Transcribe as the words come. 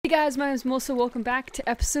guys, my name is Melissa. Welcome back to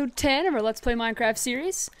episode 10 of our Let's Play Minecraft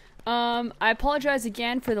series. I apologize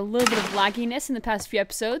again for the little bit of lagginess in the past few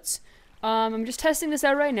episodes. I'm just testing this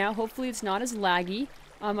out right now. Hopefully it's not as laggy.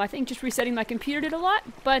 I think just resetting my computer did a lot,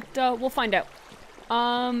 but we'll find out.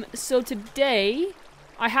 So today,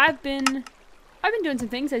 I've been doing some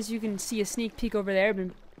things. As you can see a sneak peek over there. I've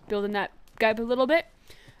been building that guy up a little bit.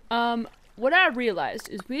 What I realized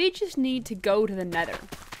is we just need to go to the Nether.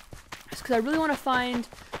 Because I really want to find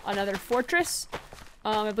another fortress.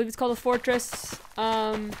 I believe it's called a fortress.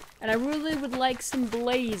 And I really would like some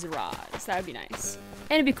blaze rods. That would be nice.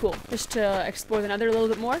 And it'd be cool just to explore the Nether a little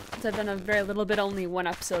bit more. Because I've done a very little bit, only one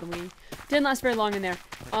episode. And we didn't last very long in there.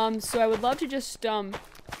 So I would love to just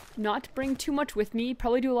not bring too much with me.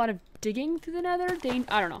 Probably do a lot of digging through the Nether.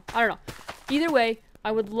 I don't know. Either way,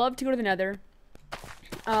 I would love to go to the Nether.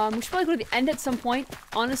 We should probably go to the end at some point.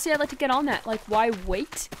 Honestly, I'd like to get on that. Like, why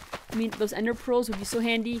wait? I mean, those ender pearls would be so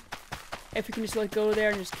handy if we can just like go there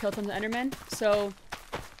and just kill tons of endermen. So,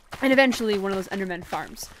 and eventually one of those endermen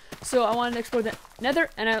farms. So I wanted to explore the Nether,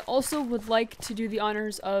 and I also would like to do the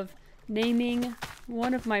honors of naming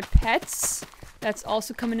one of my pets. That's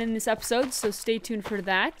also coming in this episode, so stay tuned for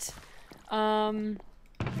that. So I'm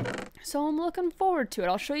looking forward to it.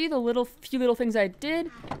 I'll show you the few little things I did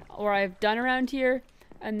or I've done around here,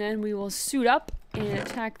 and then we will suit up and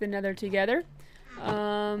attack the Nether together.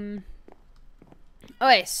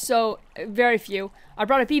 Okay, so very few. I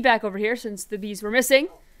brought a bee back over here since the bees were missing.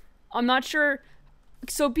 I'm not sure.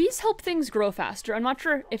 So bees help things grow faster. I'm not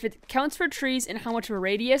sure if it counts for trees and how much of a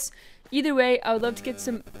radius. Either way, I would love to get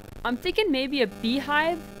some. I'm thinking maybe a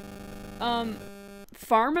beehive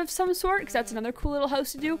farm of some sort, because that's another cool little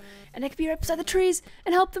house to do, and I could be right beside the trees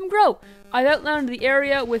and help them grow. I've outlined the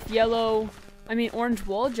area with orange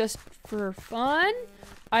wool just for fun.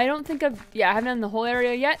 I don't think I haven't done the whole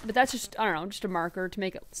area yet, but that's just, I don't know, just a marker to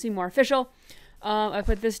make it seem more official. I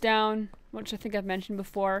put this down, which I think I've mentioned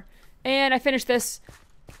before, and I finished this.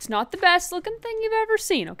 It's not the best looking thing you've ever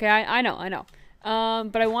seen, okay? I know.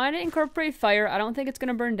 But I wanted to incorporate fire. I don't think it's going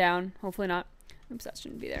to burn down. Hopefully not. Oops, that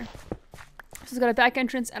shouldn't be there. So it's got a back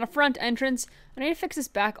entrance and a front entrance. I need to fix this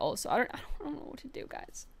back also. I don't know what to do,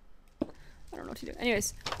 guys. I don't know what to do.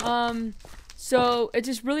 Anyways, so it's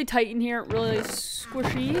just really tight in here, really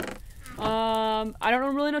squishy. I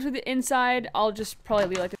don't really know to the inside. I'll just probably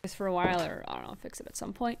leave it like this for a while, or I don't know, fix it at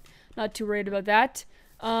some point. Not too worried about that.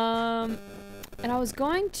 And I was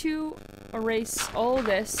going to erase all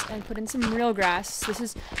this and put in some real grass.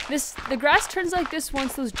 The grass turns like this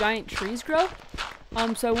once those giant trees grow.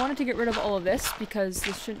 So I wanted to get rid of all of this because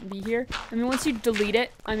this shouldn't be here. I mean, once you delete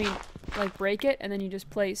it, like break it, and then you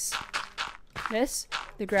just place this,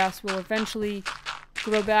 the grass will eventually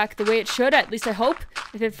grow back the way it should, at least I hope.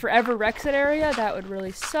 If it forever wrecks that area, that would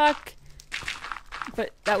really suck.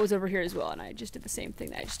 But that was over here as well, and I just did the same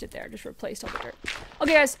thing that I just did there. Just replaced all the dirt.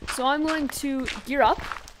 Okay, guys, so I'm going to gear up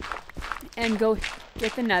and go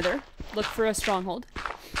get the Nether. Look for a stronghold.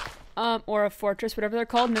 Or a fortress, whatever they're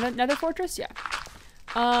called. Nether fortress? Yeah.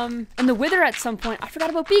 And the wither at some point. I forgot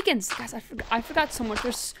about beacons. Guys, I forgot so much.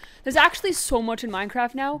 There's actually so much in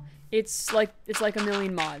Minecraft now. It's like a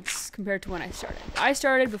million mods compared to when I started. I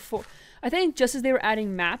started before, I think just as they were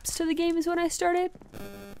adding maps to the game is when I started.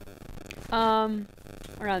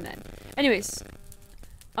 Around then. Anyways,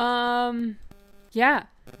 yeah.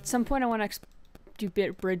 At some point I want to do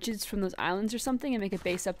bridges from those islands or something and make a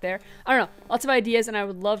base up there. I don't know. Lots of ideas, and I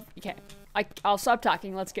would love. Okay, I'll stop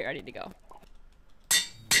talking. Let's get ready to go.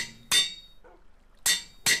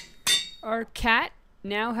 Our cat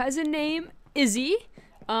now has a name, Izzy.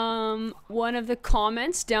 One of the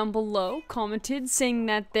comments down below commented saying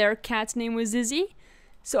that their cat's name was Izzy.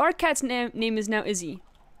 So our cat's name is now Izzy.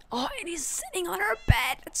 Oh, and he's sitting on our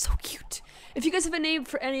bed. That's so cute. If you guys have a name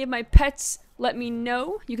for any of my pets, let me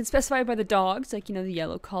know. You can specify by the dogs, like, the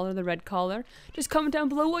yellow collar, the red collar. Just comment down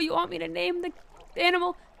below what you want me to name the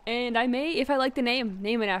animal, and I may, if I like the name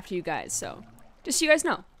it after you guys. So, just so you guys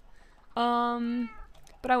know.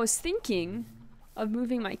 But I was thinking of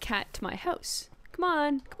moving my cat to my house.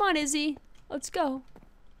 Come on, Izzy. Let's go.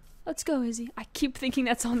 Let's go, Izzy. I keep thinking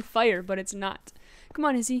that's on fire, but it's not. Come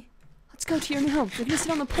on, Izzy. Let's go to your new home. We're gonna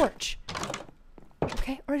sit on the porch.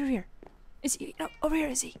 Okay, right over here. Izzy, no, over here,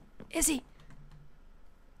 Izzy. Izzy.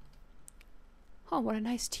 Oh, what a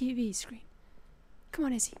nice TV screen. Come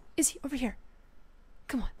on, Izzy. Izzy, over here.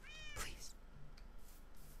 Come on, please.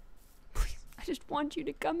 Please, I just want you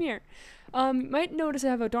to come here. You might notice I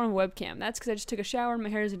don't have a webcam. That's because I just took a shower and my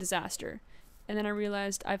hair is a disaster. And then I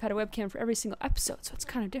realized I've had a webcam for every single episode, so it's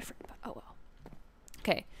kind of different, but oh well.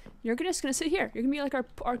 Okay, you're just gonna sit here. You're gonna be like our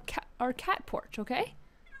cat porch, okay?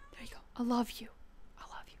 There you go. I love you. I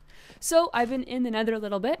love you. So I've been in the Nether a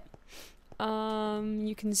little bit.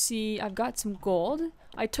 You can see I've got some gold.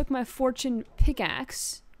 I took my fortune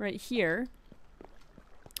pickaxe right here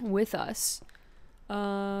with us.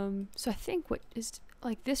 So I think what is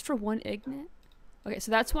like this for 1 ignite? Okay,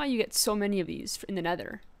 so that's why you get so many of these in the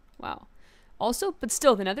Nether. Wow. Also, but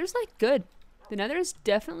still, the Nether's like good. The Nether is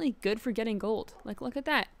definitely good for getting gold. Like, look at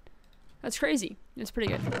that. That's crazy. It's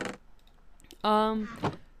pretty good.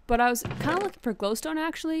 But I was kind of looking for glowstone,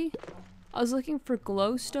 actually. I was looking for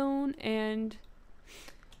glowstone and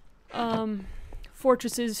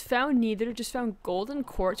fortresses. Found neither. Just found golden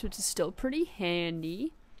quartz, which is still pretty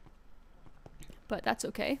handy. But that's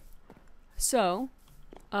okay. So,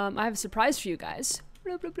 I have a surprise for you guys.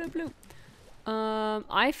 Bloop, bloop, bloop, bloop.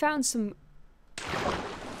 I found some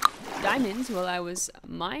diamonds while I was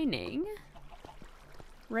mining.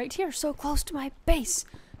 Right here, so close to my base.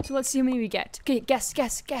 So let's see how many we get. Okay, guess.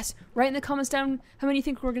 Write in the comments down how many you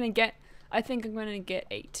think we're gonna get. I think I'm gonna get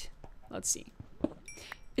 8. Let's see.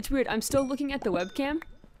 It's weird, I'm still looking at the webcam.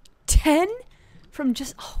 10 from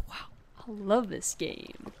just, oh wow. I love this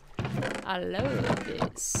game. I love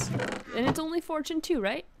this. And it's only fortune 2,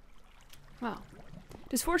 right? Wow.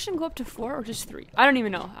 Does fortune go up to 4 or just 3? I don't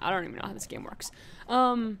even know. I don't even know how this game works.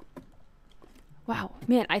 Wow.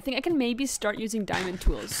 Man, I think I can maybe start using diamond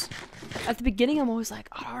tools. At the beginning, I'm always like,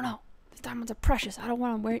 I don't know. These diamonds are precious. I don't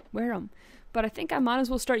want to wear them. But I think I might as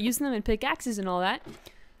well start using them in pickaxes and all that.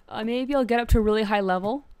 Maybe I'll get up to a really high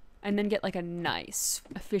level and then get like a nice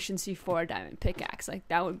efficiency for a diamond pickaxe. Like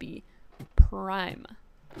that would be prime.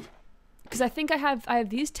 Because I think I have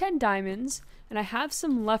these 10 diamonds and I have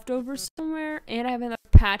some leftovers somewhere and I have another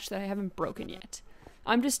patch that I haven't broken yet.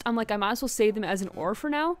 I'm like, I might as well save them as an ore for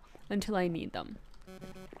now until I need them.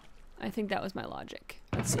 I think that was my logic.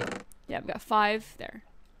 Let's see. Yeah, I've got 5 there.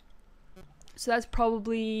 So that's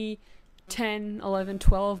probably 10, 11,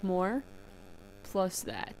 12 more. Plus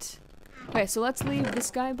that. Okay, so let's leave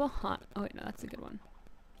this guy behind. Oh wait, no, that's a good one.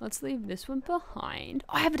 Let's leave this one behind.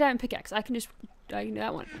 Oh, I have a diamond pickaxe. I can do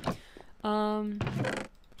that one.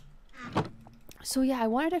 So yeah, I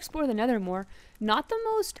wanted to explore the Nether more. Not the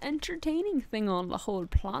most entertaining thing on the whole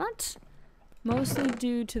planet. Mostly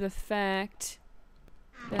due to the fact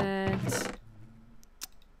that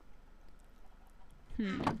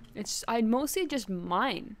I mostly just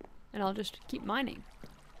mine and I'll just keep mining.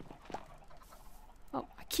 Oh,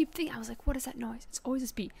 I keep thinking, I was like, what is that noise? It's always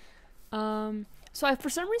this bee. So for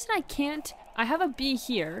some reason I can't, I have a bee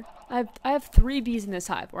here. I have 3 bees in this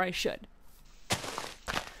hive, or I should.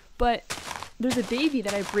 But there's a baby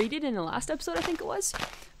that I breeded in the last episode, I think it was,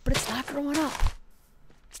 but it's not growing up.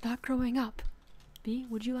 It's not growing up. Bee,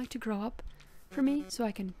 would you like to grow up for me so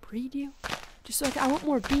I can breed you? Just so I want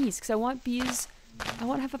more bees, because I want bees, I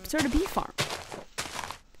want to have start a bee farm.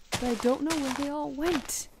 But I don't know where they all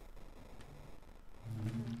went.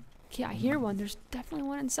 Okay, I hear one. There's definitely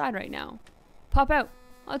one inside right now. Pop out.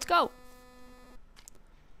 Let's go.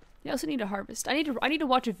 I also need to harvest. I need to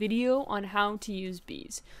watch a video on how to use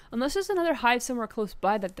bees. Unless there's another hive somewhere close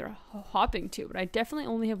by that they're hopping to, but I definitely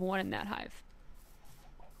only have 1 in that hive.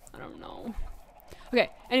 I don't know.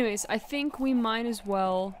 Okay, anyways, I think we might as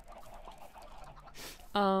well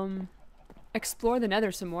explore the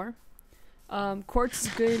Nether some more. Quartz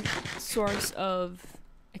is a good source of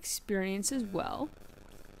experience as well.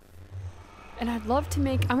 And I'd love to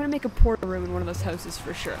I'm gonna make a portal room in one of those houses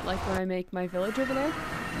for sure. Like when I make my village over there.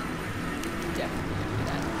 Definitely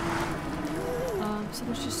do that. So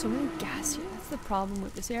there's just so many gas here. That's the problem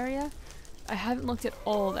with this area. I haven't looked at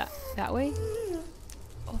all that way.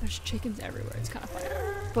 Oh, there's chickens everywhere. It's kind of funny.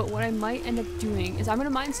 But what I might end up doing is I'm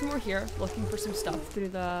gonna mine some more here, looking for some stuff through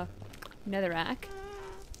the netherrack.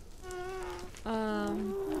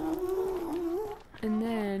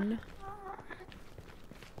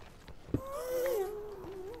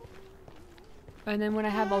 And then when I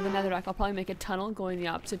have all the netherrack, I'll probably make a tunnel going the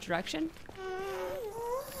opposite direction.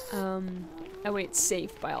 That way it's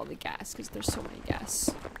safe by all the gas, because there's so many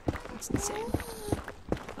gas. It's insane.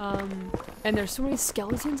 And there's so many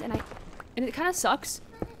skeletons, and it kind of sucks.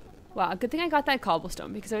 Wow, good thing I got that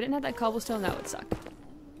cobblestone, because if I didn't have that cobblestone, that would suck.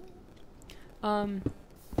 Okay,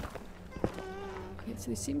 so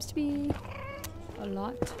there seems to be a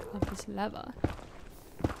lot of this lava.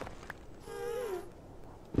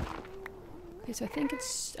 Okay, so I think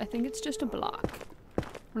it's just a block.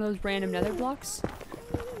 One of those random nether blocks.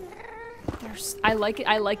 I like it.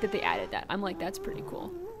 I like that they added that. I'm like, that's pretty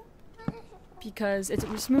cool. Because it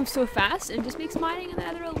just moves so fast and it just makes mining in the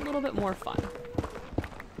nether a little bit more fun.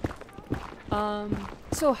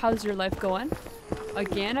 So how's your life going?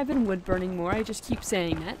 Again, I've been wood burning more. I just keep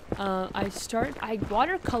saying that. I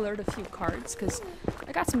watercolored a few cards because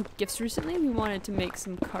I got some gifts recently. We wanted to make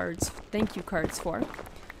some cards, thank you cards for,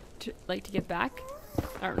 to give back.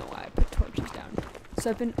 I don't know why I put torches down. So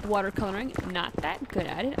I've been watercoloring, not that good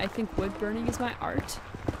at it. I think wood burning is my art.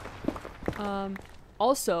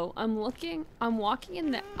 Also, I'm walking on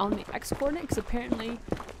the X coordinate because apparently,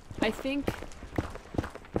 I think,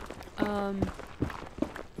 the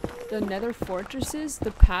Nether fortresses,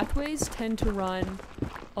 the pathways tend to run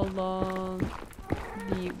along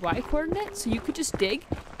the Y coordinate, so you could just dig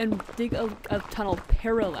a tunnel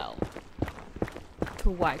parallel to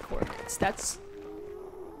Y coordinates. That's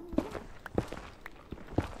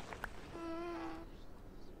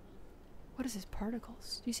what is this?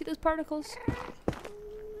 Particles? Do you see those particles?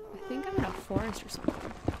 I think I'm in a forest or something.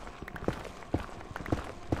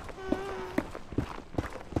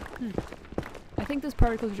 I think those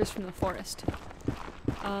particles are just from the forest.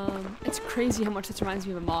 It's crazy how much this reminds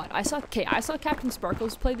me of a mod. I saw Captain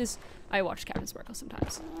Sparkles play this. I watch Captain Sparkles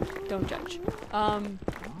sometimes. Don't judge.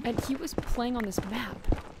 And he was playing on this map,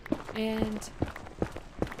 and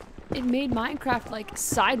it made Minecraft like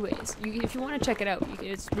sideways. If you want to check it out,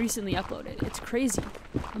 it's recently uploaded. It's crazy.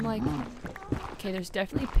 I'm like, okay, there's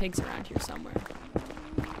definitely pigs around here somewhere.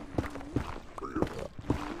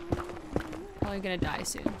 Probably gonna die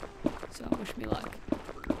soon. So wish me luck.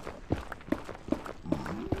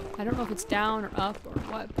 I don't know if it's down or up or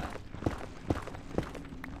what,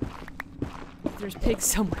 but there's pigs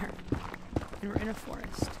somewhere. And we're in a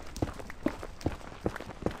forest.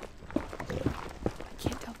 I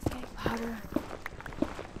can't tell if it's getting louder.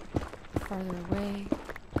 Farther away.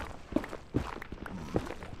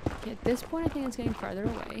 Okay, at this point I think it's getting farther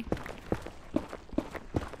away.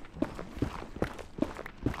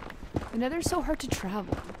 The Nether's so hard to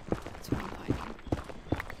travel. That's what I'm finding.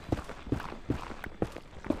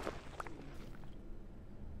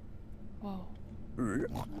 Whoa.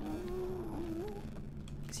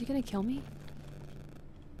 Is he gonna kill me?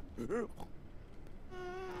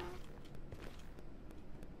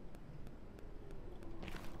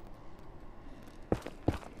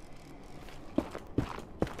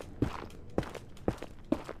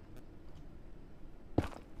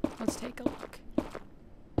 Let's take a look.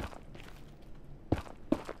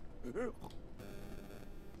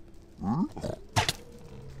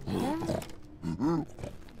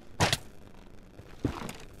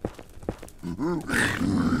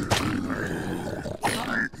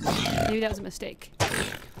 Maybe that was a mistake.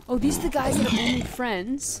 Oh, these are the guys that are only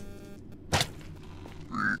friends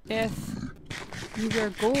if you wear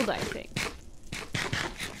gold, I think.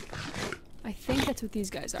 I think that's what these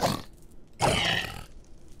guys are.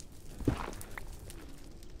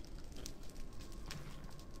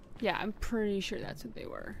 Yeah, I'm pretty sure that's what they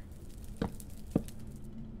were.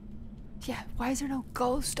 Yeah, why is there no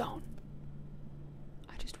glowstone?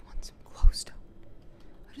 I just want some glowstone.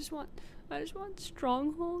 I just want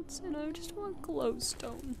strongholds, and I just want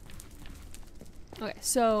glowstone. Okay,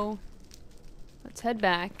 so let's head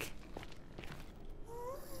back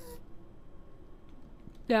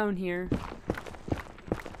down here.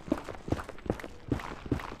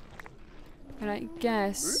 And I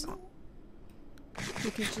guess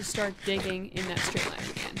we can just start digging in that straight line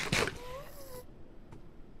again.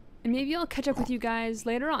 And maybe I'll catch up with you guys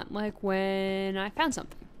later on, like when I found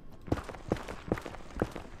something.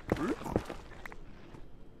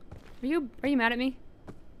 Are you mad at me?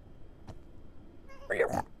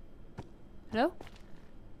 Hello?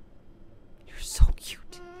 You're so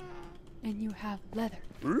cute. And you have leather.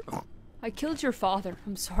 I killed your father.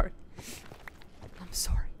 I'm sorry. I'm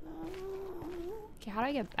sorry. Okay, how do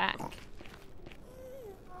I get back?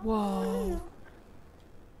 Whoa.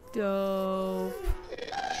 Dope.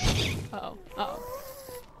 Uh-oh. Uh-oh.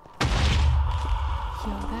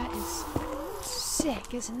 Yo, that is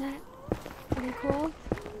sick, isn't that? Pretty cool.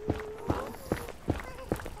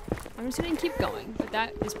 I'm just gonna keep going, but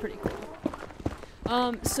that is pretty cool.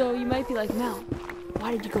 So you might be like, Mel,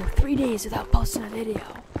 why did you go 3 days without posting a video?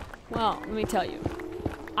 Well, let me tell you.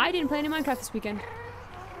 I didn't play any Minecraft this weekend.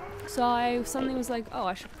 So I suddenly was like, oh,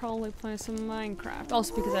 I should probably play some Minecraft.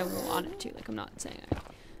 Also because I wanted to. Like, I'm not saying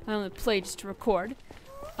I only played just to record.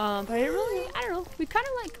 But I didn't really, I don't know. We kind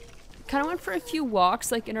of went for a few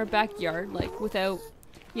walks, like, in our backyard, like, without,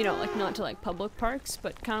 you know, like, not to, like, public parks,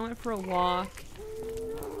 but kind of went for a walk.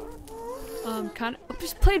 Kind of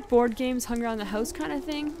just played board games, hung around the house kind of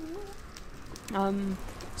thing.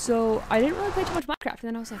 So I didn't really play too much Minecraft, and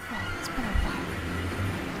then I was like, wow, it's been a while.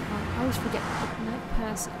 I always forget. Night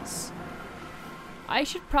passes. I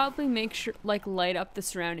should probably make sure, like, light up the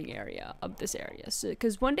surrounding area of this area, so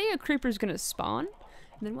because one day a creeper's gonna spawn,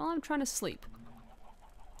 and then while I'm trying to sleep,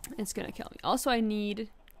 it's gonna kill me. Also, I need.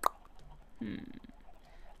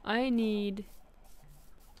 I need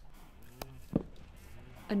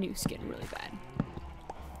a new skin really bad.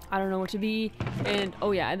 I don't know what to be, and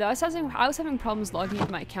oh yeah, I was having problems logging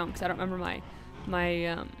into my account because I don't remember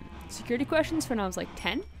my security questions when I was like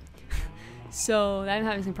 10. So I'm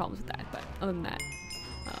having some problems with that, but other than that,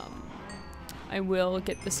 I will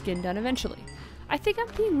get the skin done eventually. I think I'm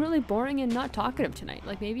being really boring and not talkative tonight.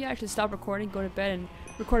 Like, maybe I should stop recording, go to bed, and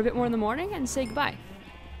record a bit more in the morning and say goodbye.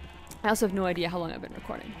 I also have no idea how long I've been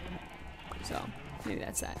recording. So, maybe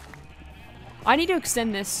that's that. I need to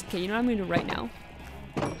extend this. Okay, you know what I'm going to do right now?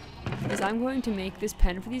 Is I'm going to make this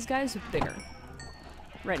pen for these guys bigger.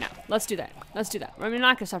 Right now. Let's do that. Let's do that. I'm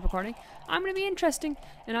not going to stop recording. I'm going to be interesting,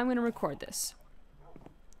 and I'm going to record this.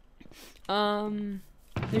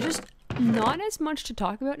 There's just not as much to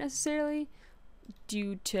talk about necessarily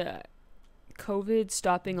due to COVID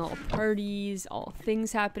stopping all parties, all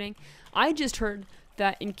things happening. I just heard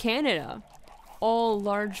that in Canada, all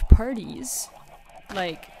large parties,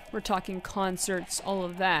 like we're talking concerts, all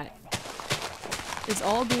of that, is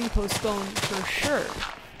all being postponed for sure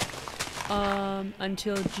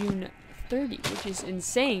until June 30, which is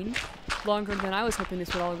insane. Longer than I was hoping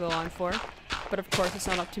this would all go on for. But of course, it's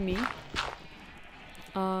not up to me.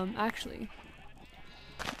 Actually,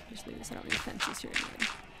 just leave this. I don't need fences here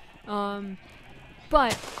anyway.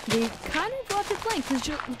 But they kind of left it blank because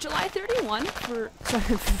July 31 for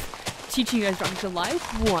sorry, teaching you guys wrong. July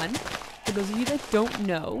 1, for those of you that don't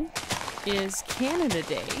know, is Canada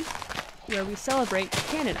Day, where we celebrate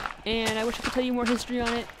Canada. And I wish I could tell you more history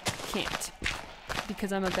on it. Can't,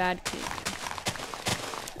 because I'm a bad Canadian.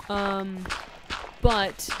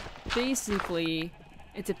 But basically,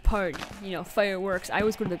 it's a party, you know, fireworks. I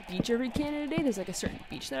always go to the beach every Canada Day. There's like a certain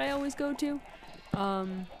beach that I always go to.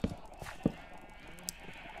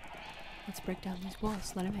 Let's break down these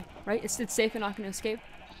walls. Let him in, right? It's safe and not going to escape.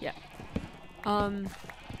 Yeah.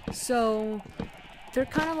 So they're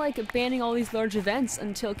kind of like banning all these large events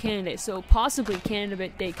until Canada Day. So possibly Canada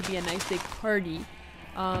Day could be a nice big party.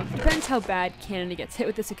 Depends how bad Canada gets hit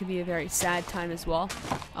with this. It could be a very sad time as well.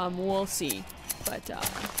 We'll see. But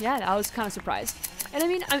yeah, I was kind of surprised. And I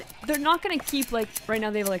mean, they're not going to keep, like, right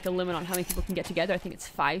now they have like a limit on how many people can get together. I think it's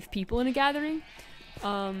 5 people in a gathering.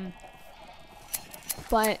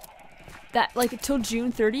 But that, like, until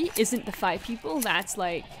June 30 isn't the 5 people. That's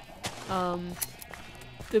like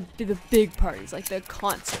the big parties, like the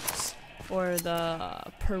concerts or the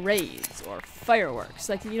parades or fireworks,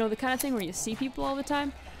 like, you know, the kind of thing where you see people all the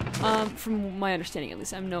time. From my understanding, at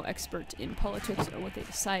least, I'm no expert in politics or what they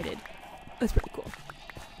decided. That's pretty cool.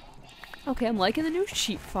 Okay, I'm liking the new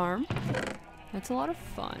sheep farm. That's a lot of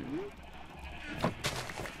fun.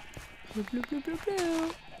 Bloop, bloop, bloop, bloop,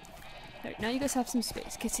 bloop. Alright, now you guys have some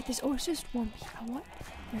space. Okay, see, it's just one bee. I want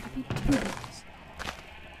there to be 2 bees.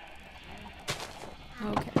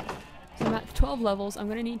 Okay. So I'm at 12 levels. I'm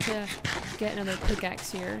gonna need to get another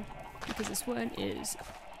pickaxe here, because this one is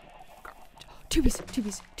garbage. 2 bees, 2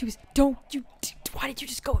 bees, 2 bees. Don't you, why did you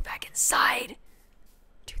just go back inside?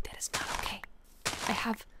 Dude, that is not okay. I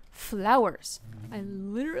have flowers. I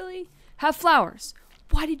literally have flowers.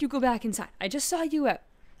 Why did you go back inside? I just saw you out.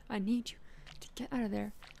 I need you to get out of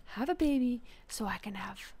there, have a baby, so I can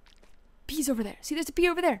have bees over there. See, there's a bee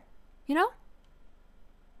over there. You know?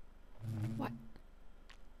 What?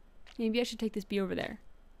 Maybe I should take this bee over there.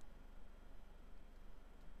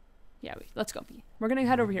 Yeah, let's go, bee. We're gonna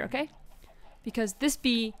head over here, okay? Because this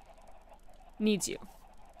bee needs you.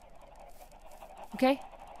 Okay?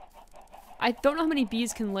 I don't know how many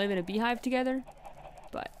bees can live in a beehive together,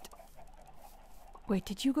 but... Wait,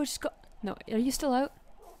 did you just go... No, are you still out?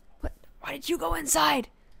 What? Why did you go inside?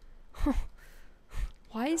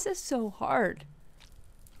 Why is this so hard?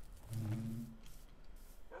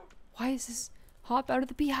 Why is this... Hop out of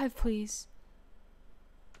the beehive, please.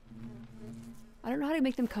 I don't know how to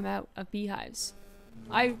make them come out of beehives.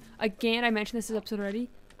 Again, I mentioned this episode already.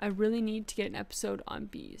 I really need to get an episode on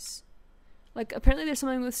bees. Like, apparently there's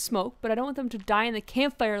something with smoke, but I don't want them to die in the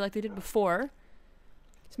campfire like they did before.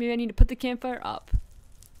 So maybe I need to put the campfire up.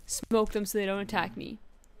 Smoke them so they don't attack me.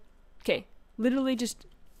 Okay, literally just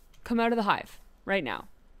come out of the hive right now.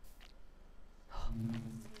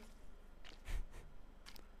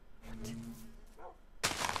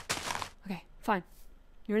 Okay, fine.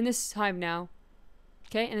 You're in this hive now.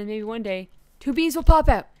 Okay, and then maybe one day 2 bees will pop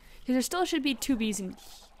out. Because there still should be 2 bees in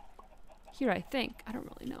here, I think. I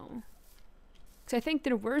don't really know. Because I think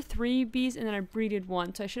there were 3 bees and then I breeded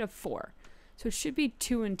 1, so I should have 4. So it should be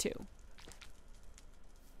 2 and 2.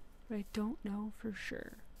 But I don't know for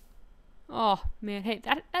sure. Oh, man. Hey,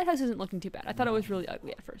 that house isn't looking too bad. I thought it was really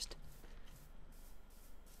ugly at first.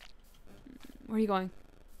 Where are you going?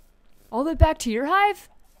 All the way back to your hive?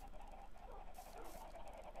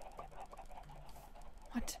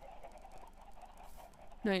 What?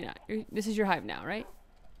 No, you're not. This is your hive now, right?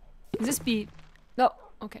 Is this bee? No.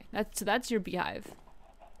 Okay. That's your beehive.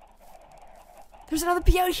 There's another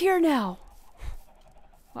bee out here now.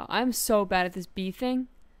 Wow, I'm so bad at this bee thing.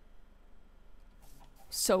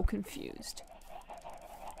 So confused.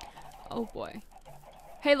 Oh boy.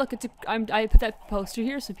 Hey, look, I put that poster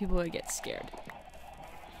here so people would get scared.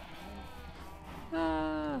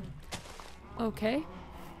 Okay.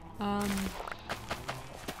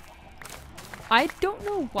 I don't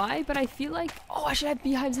know why, but I feel like, oh, I should have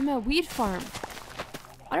beehives in my wheat farm.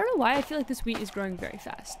 I don't know why I feel like this wheat is growing very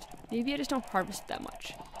fast. Maybe I just don't harvest that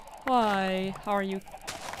much. Why? How are you?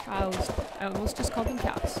 Cows. I almost just called them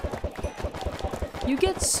cows. You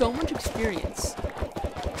get so much experience.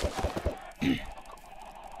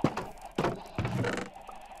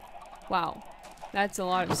 Wow. That's a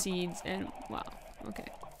lot of seeds and wow. Okay.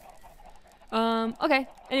 Okay.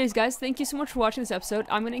 Anyways, guys, thank you so much for watching this episode.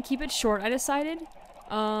 I'm gonna keep it short, I decided.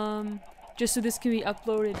 Just so this can be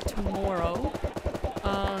uploaded tomorrow.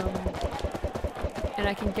 And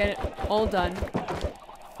I can get it all done.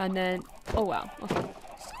 And then, oh wow, okay.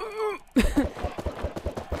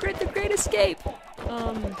 The Great Escape!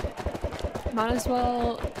 Might as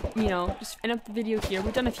well, you know, just end up the video here.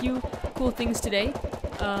 We've done a few cool things today.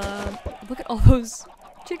 Look at all those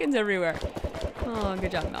chickens everywhere. Oh,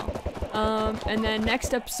 good job, Mel. And then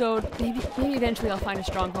next episode, maybe eventually I'll find a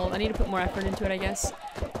stronghold. I need to put more effort into it, I guess.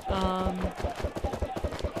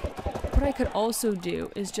 What I could also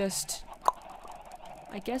do is just,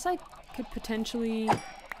 I guess I could potentially,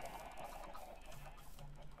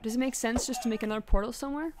 does it make sense just to make another portal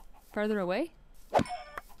somewhere farther away? I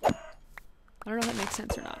don't know if that makes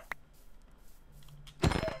sense or not.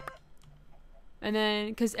 And then,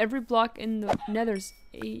 because every block in the nether's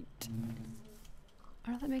 8. I don't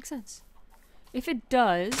know if that makes sense. If it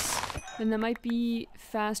does, then that might be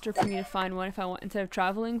faster for me to find one if I want, instead of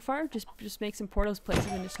traveling far, just make some portals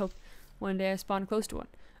places and just hope one day I spawn close to one.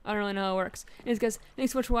 I don't really know how it works. Anyways, guys,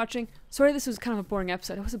 thanks so much for watching. Sorry this was kind of a boring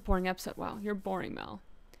episode. It was a boring episode. Wow, you're boring, Mel.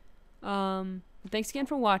 Thanks again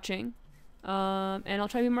for watching. And I'll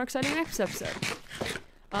try to be more exciting next episode.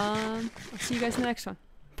 I'll see you guys in the next one.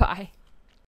 Bye.